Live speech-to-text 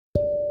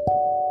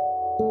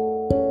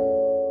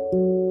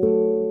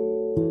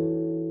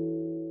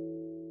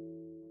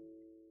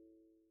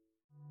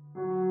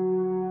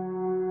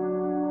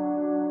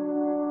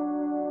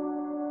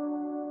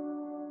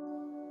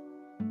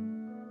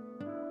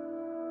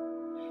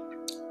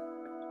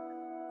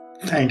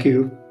Thank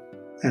you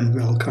and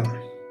welcome.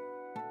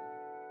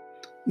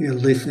 You're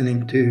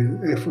listening to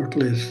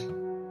Effortless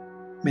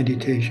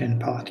Meditation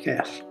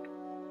Podcast.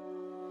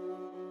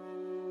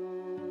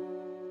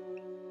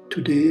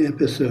 Today's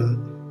episode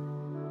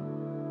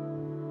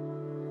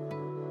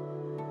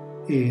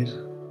is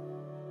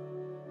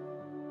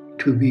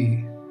to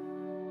be.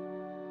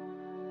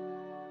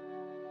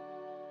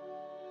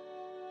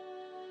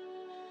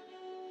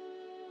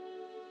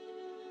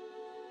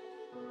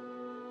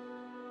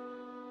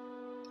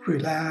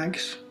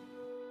 Relax.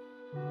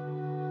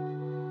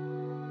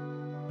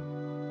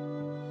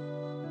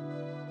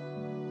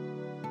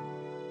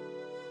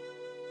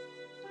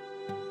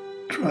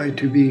 Try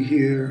to be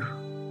here,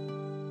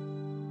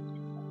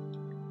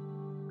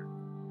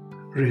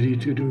 ready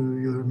to do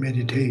your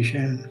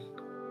meditation.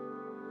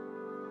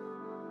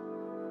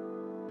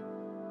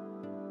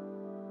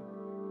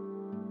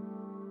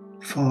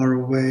 Far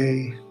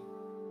away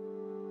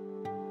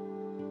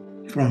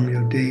from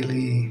your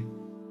daily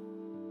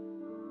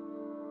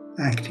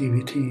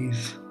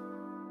activities,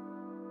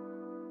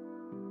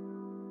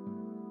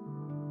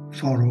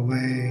 far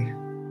away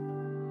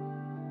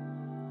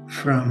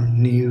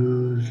from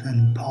news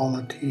and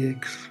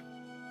politics,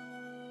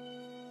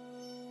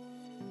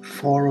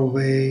 far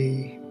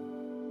away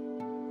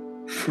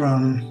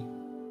from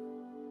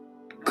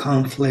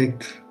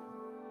conflict,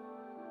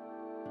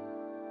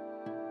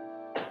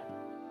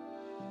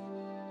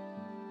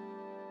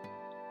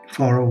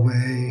 far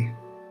away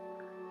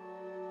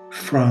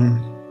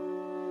from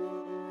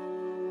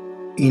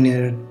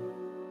inner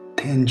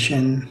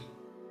tension,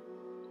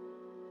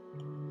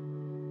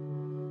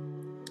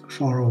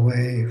 far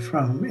away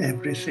from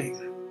everything.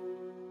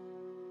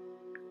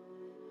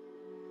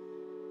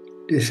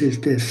 This is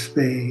the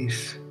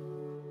space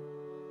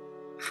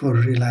for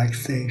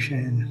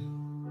relaxation,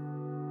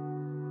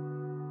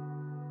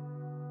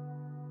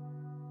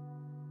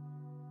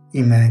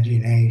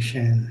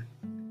 imagination,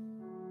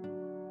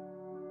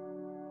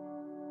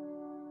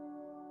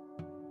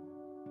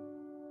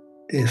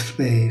 a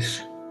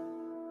space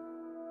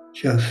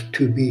just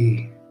to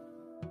be,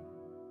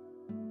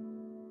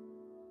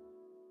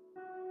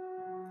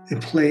 a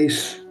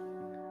place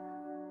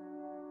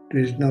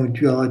there is no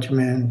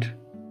judgment,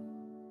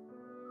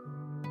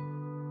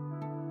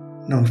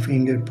 no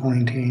finger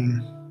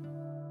pointing,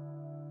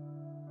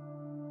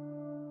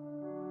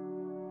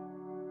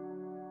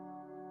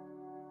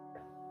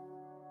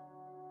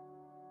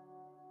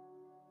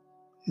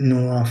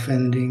 no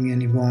offending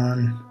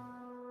anyone.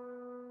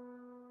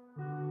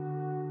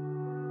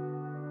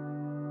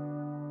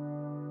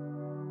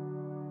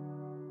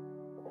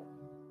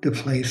 The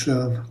place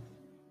of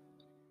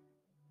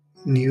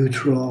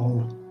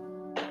neutral,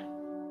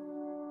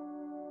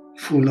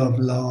 full of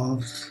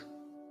loves,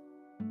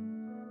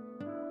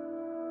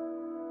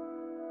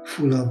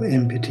 full of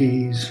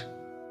empathies,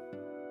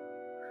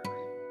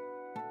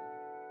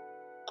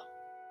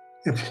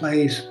 a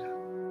place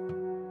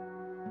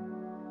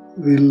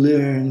we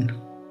learn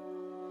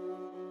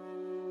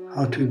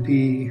how to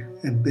be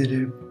a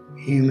better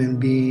human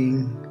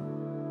being,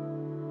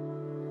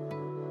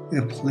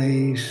 a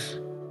place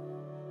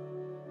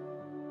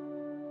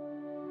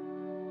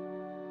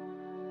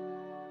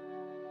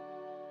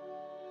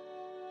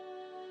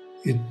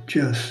it's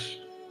just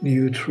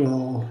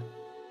neutral,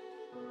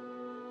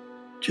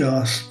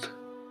 just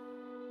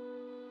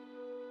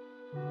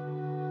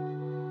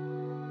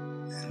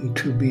and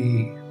to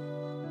be.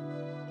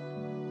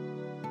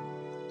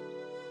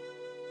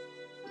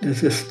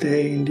 Let's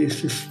stay in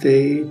this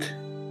state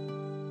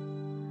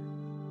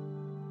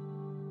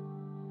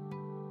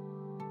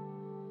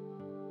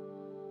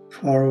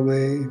far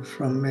away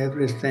from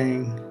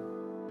everything,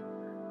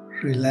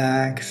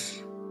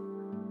 relax,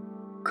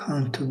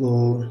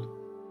 comfortable,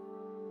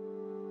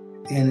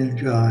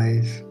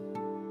 energized,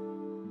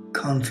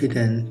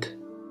 confident.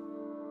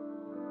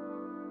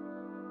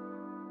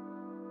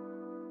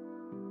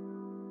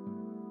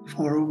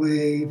 Far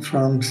away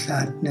from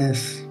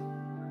sadness,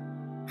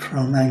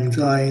 from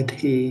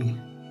anxiety,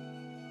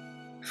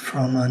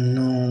 from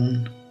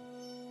unknown,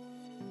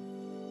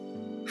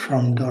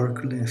 from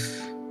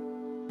darkness.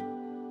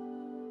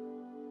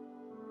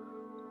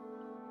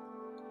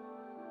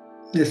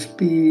 Let's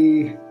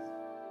be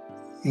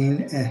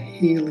in a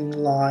healing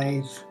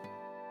light.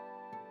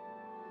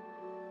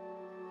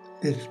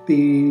 Let's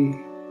be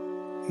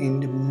in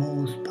the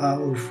most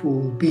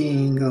powerful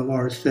being of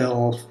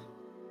ourselves.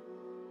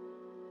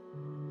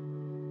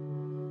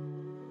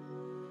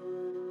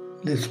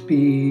 Let's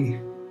be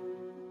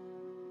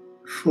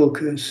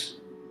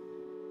focused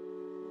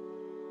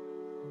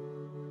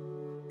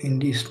in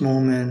this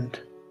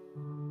moment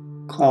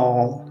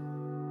called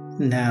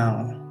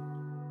now.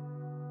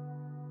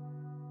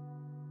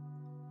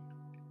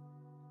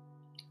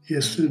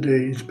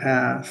 Yesterday is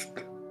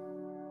past.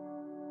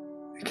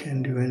 We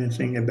can't do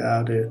anything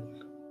about it.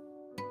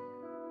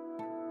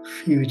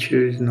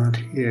 Future is not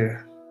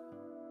here.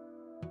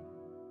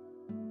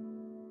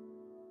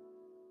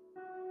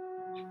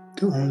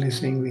 The only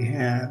thing we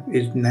have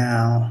is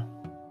now,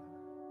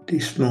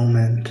 this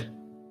moment,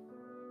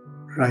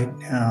 right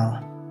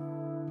now,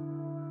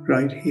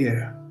 right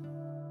here.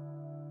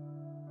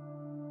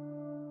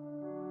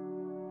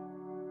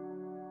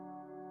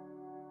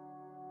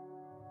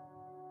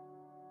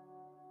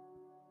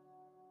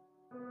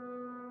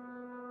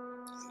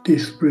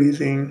 This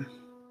breathing,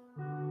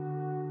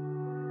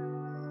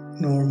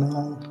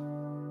 normal,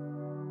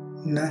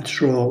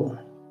 natural,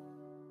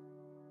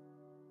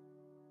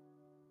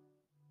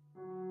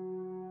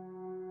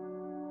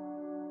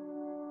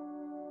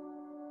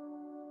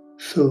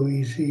 so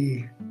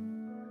easy,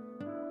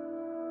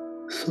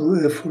 so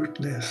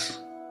effortless,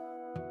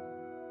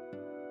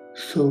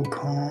 so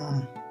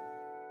calm,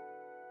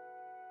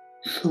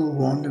 so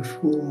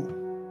wonderful.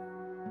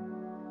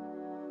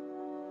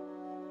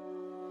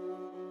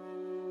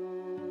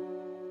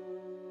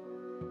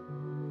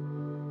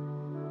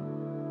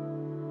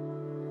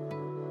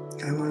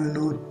 I want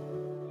to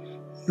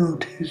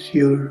notice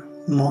your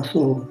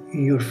muscle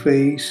in your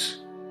face,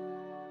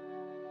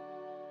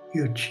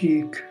 your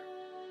cheek,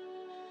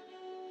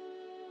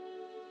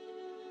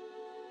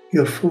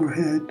 your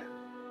forehead,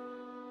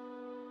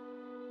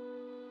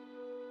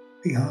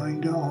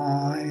 behind the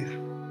eyes.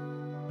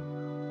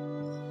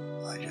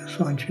 I just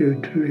want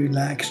you to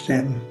relax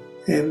them,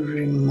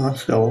 every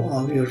muscle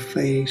of your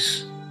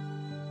face,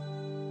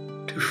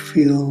 to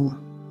feel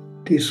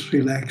this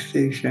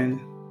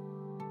relaxation.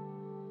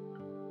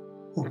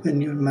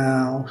 Open your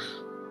mouth.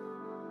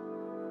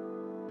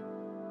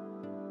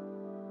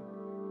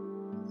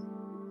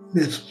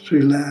 Let's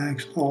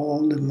relax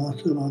all the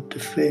muscle of the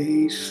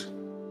face,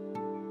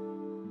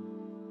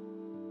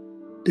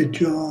 the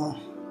jaw,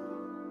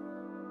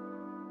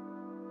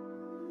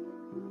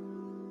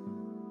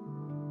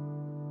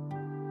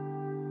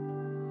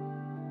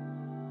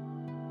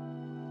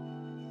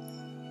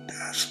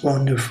 that's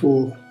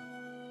wonderful.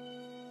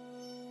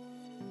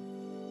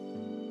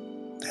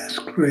 That's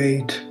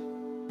great.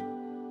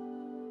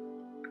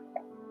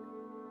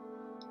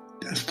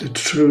 That's the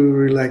true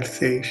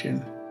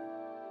relaxation.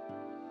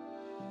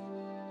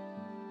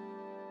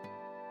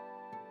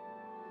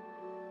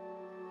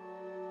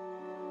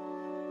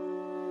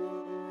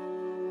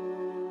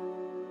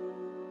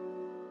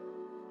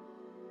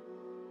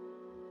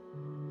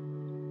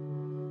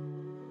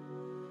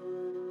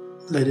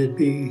 Let it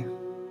be.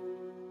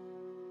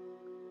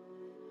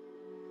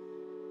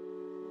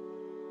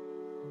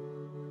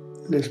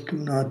 Let's do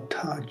not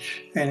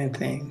touch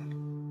anything.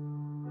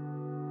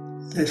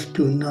 Let's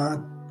do not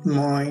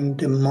mind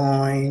the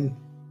mind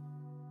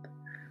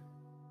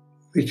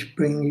which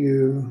bring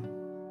you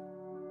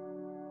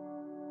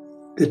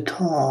the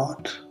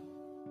thought.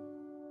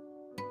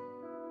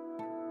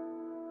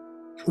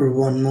 For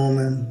one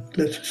moment,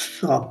 let's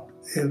stop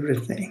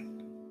everything.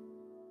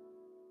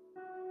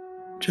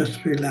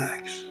 Just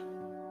relax.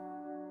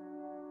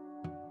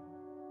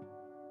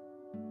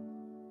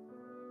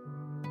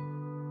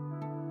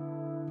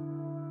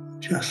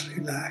 Just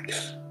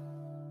relax.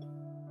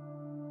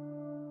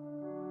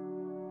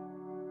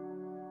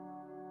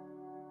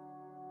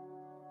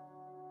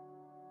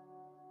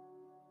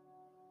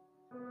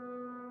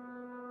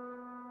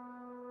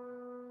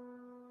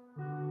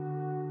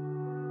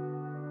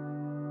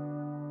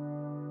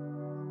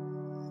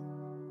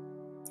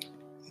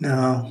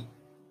 Now,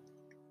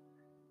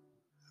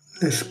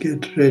 let's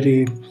get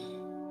ready,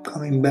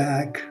 coming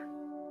back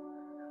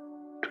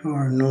to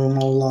our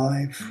normal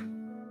life.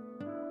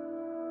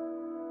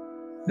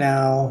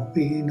 Now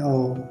we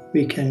know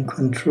we can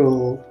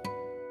control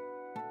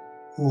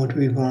what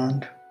we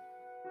want.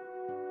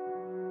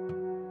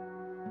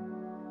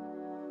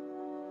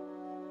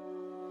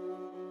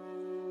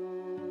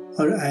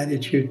 Our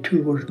attitude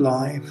toward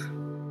life,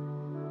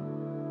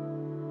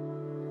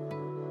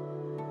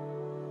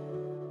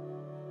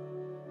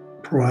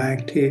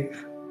 proactive,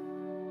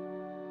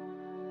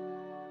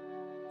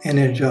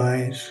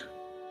 energize,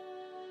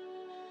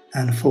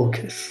 and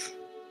focus.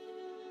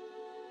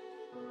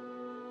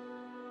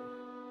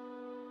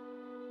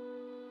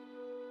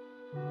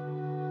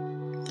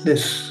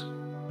 Let's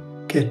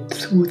get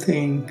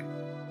soothing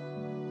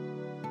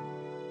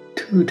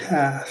two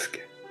tasks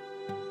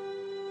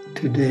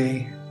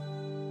today.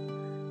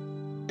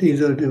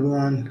 These are the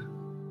one,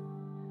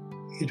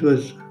 it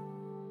was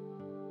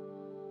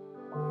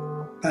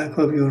back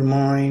of your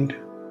mind.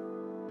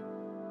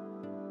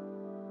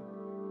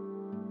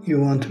 You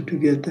wanted to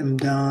get them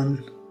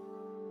done.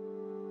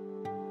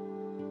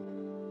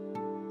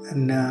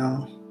 And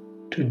now,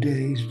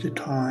 today is the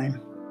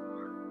time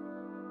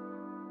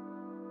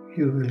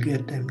you will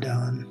get them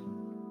done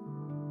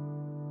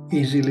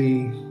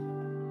easily.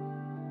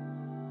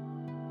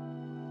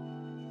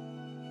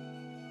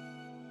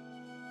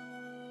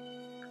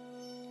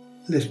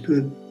 Let's do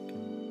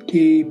a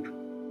deep,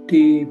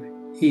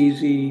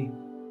 easy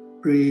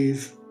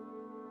breathe.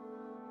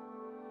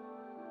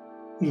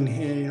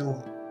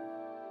 Inhale,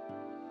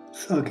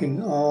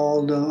 sucking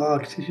all the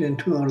oxygen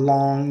to our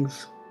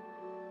lungs.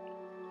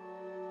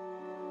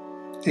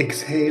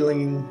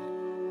 Exhaling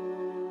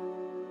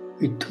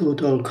with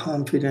total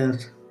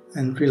confidence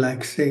and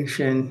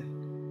relaxation.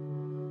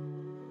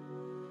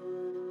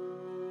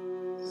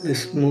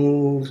 Let's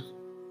move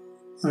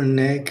our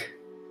neck,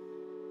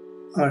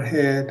 our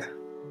head,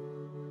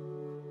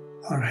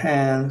 our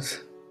hands,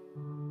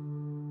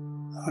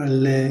 our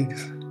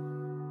legs.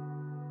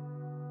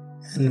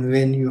 And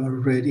when you are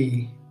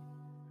ready,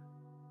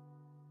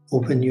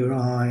 open your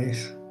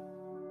eyes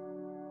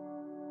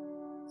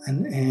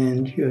and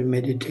end your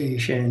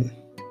meditation,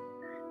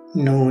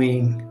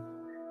 knowing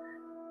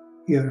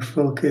you're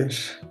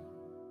focused,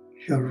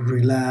 you're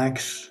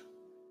relaxed,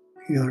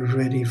 you're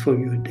ready for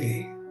your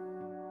day.